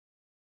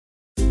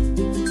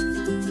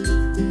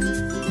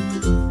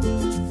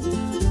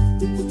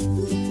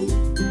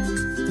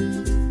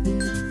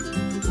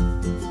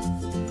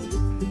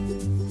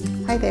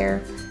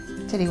there.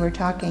 Today we're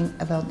talking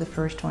about the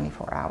first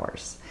 24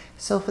 hours.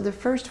 So for the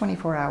first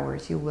 24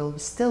 hours, you will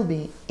still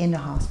be in the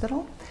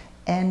hospital,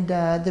 and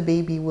the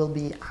baby will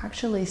be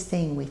actually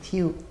staying with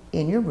you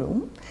in your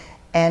room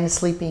and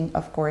sleeping,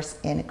 of course,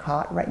 in a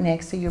cot right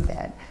next to your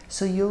bed.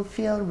 So you'll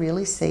feel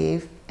really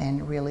safe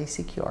and really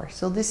secure.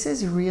 So this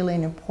is really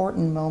an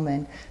important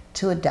moment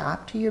to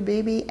adapt to your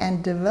baby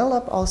and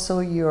develop also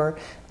your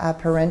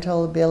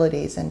parental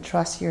abilities and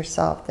trust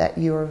yourself that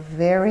you're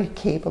very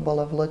capable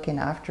of looking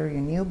after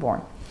your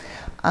newborn.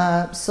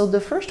 So the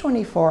first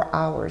 24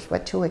 hours,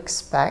 what to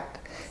expect.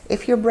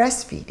 If you're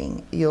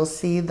breastfeeding, you'll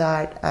see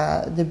that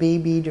the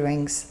baby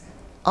drinks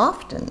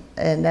often,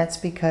 and that's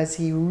because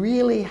he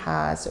really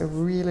has a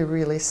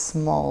really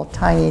small,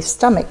 tiny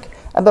stomach,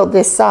 about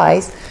this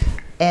size,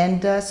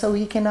 and so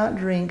he cannot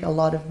drink a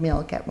lot of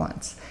milk at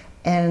once.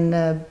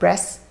 And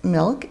breast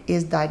milk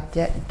is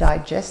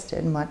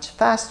digested much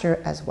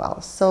faster as well.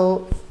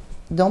 So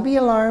don't be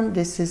alarmed,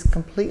 this is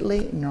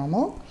completely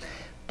normal.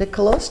 The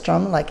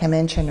colostrum, like I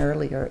mentioned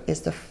earlier,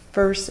 is the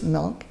first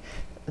milk,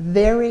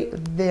 very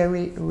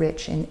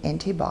rich in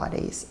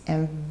antibodies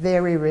and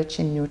very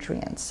rich in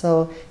nutrients.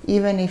 So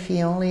even if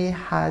he only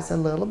has a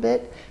little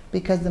bit,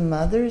 because the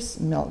mother's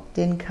milk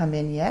didn't come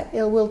in yet,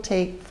 it will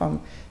take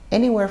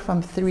anywhere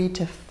from 3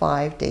 to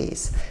 5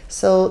 days.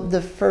 So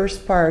the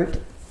first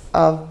part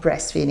of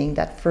breastfeeding,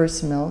 that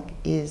first milk,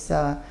 is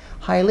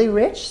highly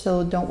rich,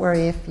 so don't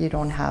worry if you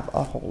don't have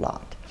a whole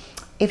lot.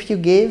 If you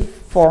give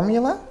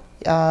formula,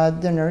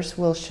 the nurse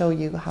will show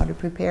you how to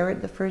prepare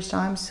it the first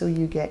time so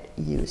you get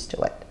used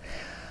to it.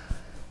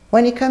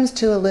 When it comes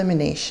to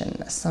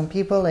elimination, some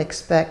people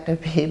expect a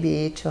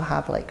baby to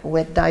have like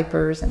wet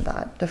diapers and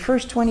that. The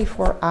first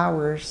 24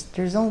 hours,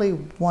 there's only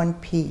one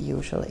pee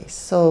usually,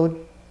 so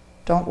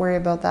don't worry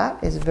about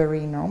that, it's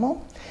very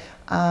normal.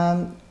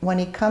 When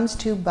it comes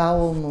to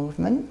bowel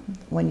movement,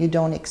 when you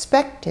don't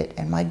expect it,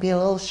 it might be a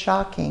little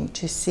shocking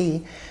to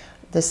see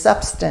the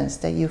substance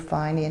that you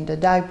find in the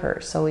diaper.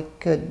 So it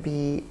could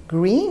be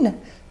green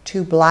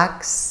to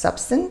black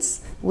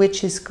substance,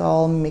 which is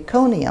called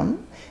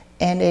meconium,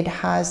 and it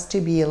has to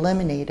be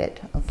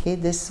eliminated. Okay,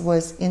 this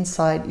was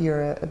inside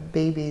your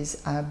baby's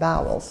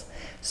bowels.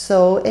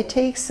 So it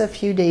takes a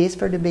few days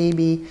for the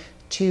baby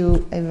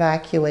to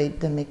evacuate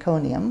the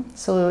meconium.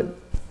 So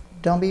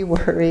don't be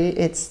worried,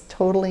 it's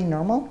totally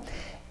normal.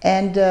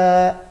 And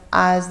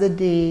as the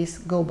days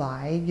go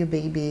by, your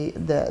baby,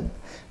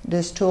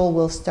 the stool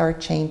will start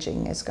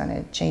changing. It's going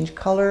to change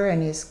color,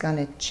 and it's going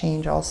to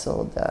change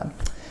also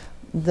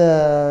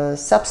the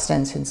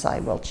substance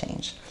inside will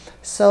change.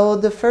 So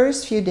the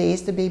first few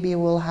days, the baby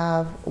will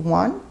have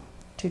 1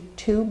 to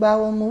 2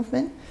 bowel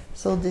movement.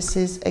 So this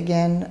is,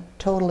 again,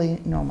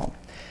 totally normal.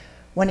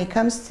 When it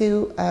comes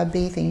to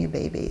bathing your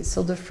baby,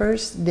 so the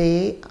first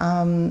day,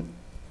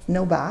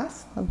 no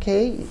bath,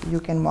 okay? You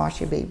can wash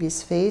your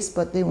baby's face,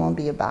 but there won't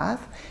be a bath.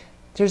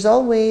 There's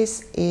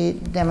always a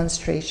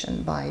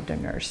demonstration by the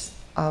nurse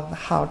of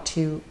how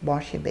to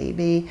wash your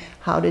baby,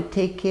 how to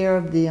take care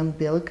of the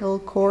umbilical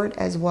cord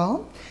as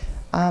well.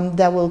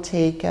 That will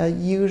take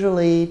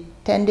usually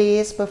 10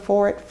 days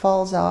before it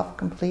falls off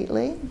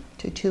completely,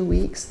 to 2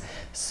 weeks.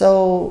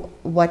 So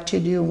what to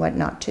do and what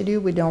not to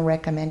do, we don't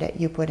recommend that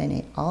you put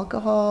any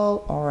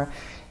alcohol or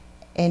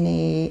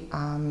any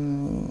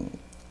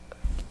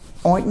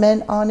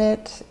ointment on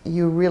it.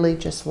 You really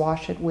just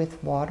wash it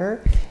with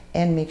water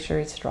and make sure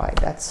it's dry.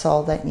 That's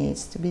all that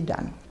needs to be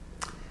done.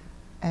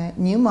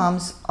 New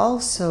moms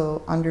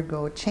also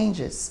undergo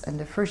changes in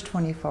the first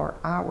 24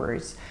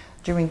 hours.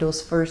 During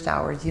those first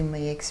hours, you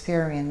may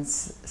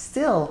experience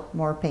still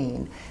more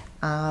pain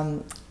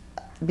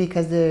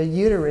because the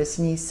uterus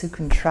needs to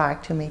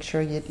contract to make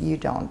sure you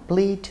don't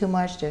bleed too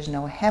much, there's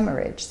no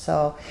hemorrhage.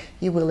 So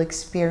you will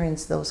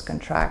experience those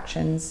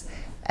contractions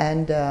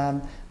and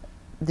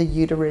the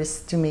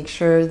uterus to make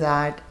sure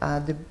that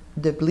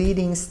the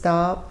bleeding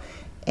stops.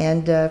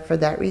 And for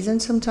that reason,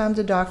 sometimes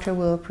the doctor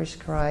will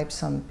prescribe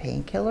some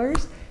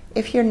painkillers.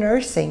 If you're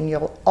nursing,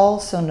 you'll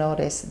also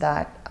notice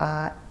that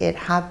it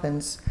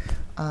happens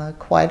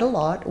quite a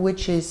lot,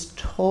 which is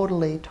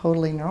totally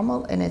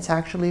normal, and it's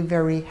actually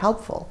very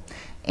helpful.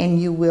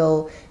 And you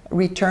will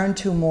return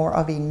to more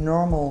of a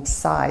normal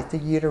size. The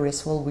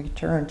uterus will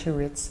return to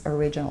its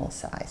original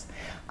size.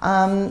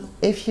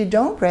 If you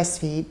don't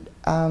breastfeed,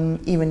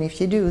 even if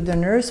you do, the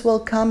nurse will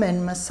come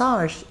and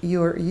massage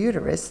your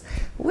uterus,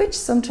 which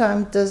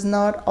sometimes does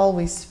not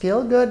always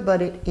feel good,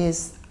 but it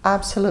is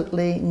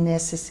absolutely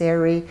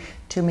necessary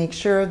to make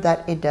sure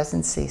that it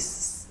doesn't stay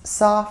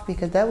soft,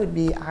 because that would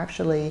be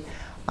actually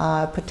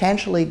a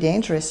potentially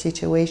dangerous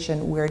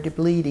situation where the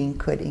bleeding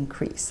could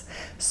increase.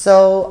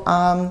 So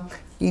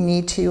you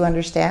need to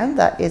understand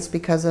that it's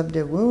because of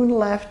the wound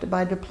left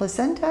by the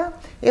placenta.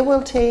 It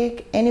will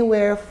take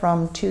anywhere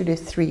from 2 to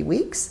 3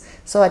 weeks.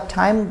 So as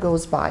time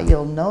goes by,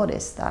 you'll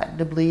notice that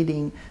the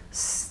bleeding,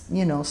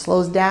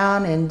 slows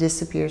down and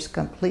disappears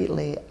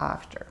completely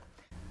after.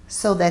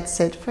 So that's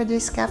it for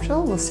this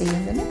capsule. We'll see you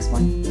in the next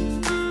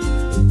one.